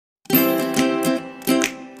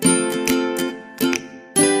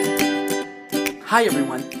Hi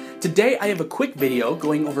everyone! Today I have a quick video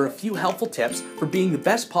going over a few helpful tips for being the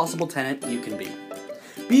best possible tenant you can be.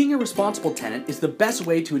 Being a responsible tenant is the best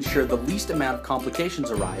way to ensure the least amount of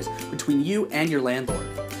complications arise between you and your landlord.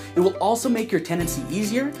 It will also make your tenancy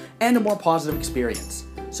easier and a more positive experience.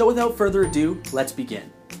 So without further ado, let's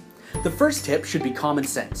begin. The first tip should be common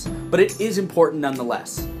sense, but it is important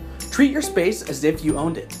nonetheless. Treat your space as if you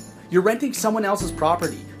owned it. You're renting someone else's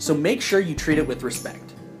property, so make sure you treat it with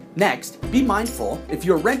respect. Next, be mindful, if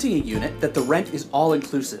you're renting a unit, that the rent is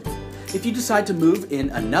all-inclusive. If you decide to move in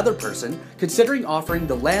another person, considering offering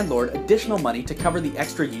the landlord additional money to cover the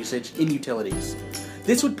extra usage in utilities.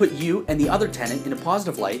 This would put you and the other tenant in a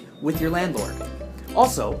positive light with your landlord.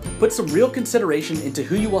 Also, put some real consideration into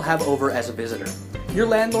who you will have over as a visitor. Your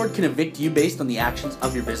landlord can evict you based on the actions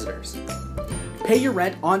of your visitors. Pay your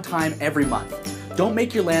rent on time every month. Don't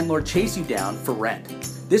make your landlord chase you down for rent.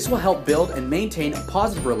 This will help build and maintain a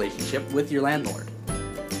positive relationship with your landlord.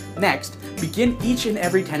 Next, begin each and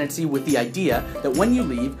every tenancy with the idea that when you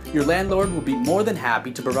leave, your landlord will be more than happy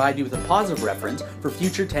to provide you with a positive reference for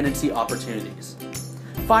future tenancy opportunities.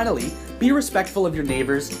 Finally, be respectful of your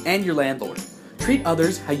neighbors and your landlord. Treat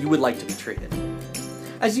others how you would like to be treated.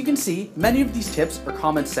 As you can see, many of these tips are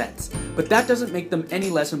common sense, but that doesn't make them any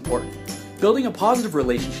less important. Building a positive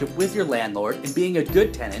relationship with your landlord and being a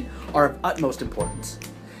good tenant are of utmost importance.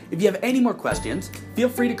 If you have any more questions, feel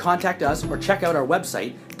free to contact us or check out our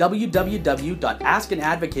website,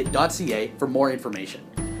 www.askanadvocate.ca, for more information.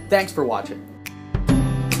 Thanks for watching.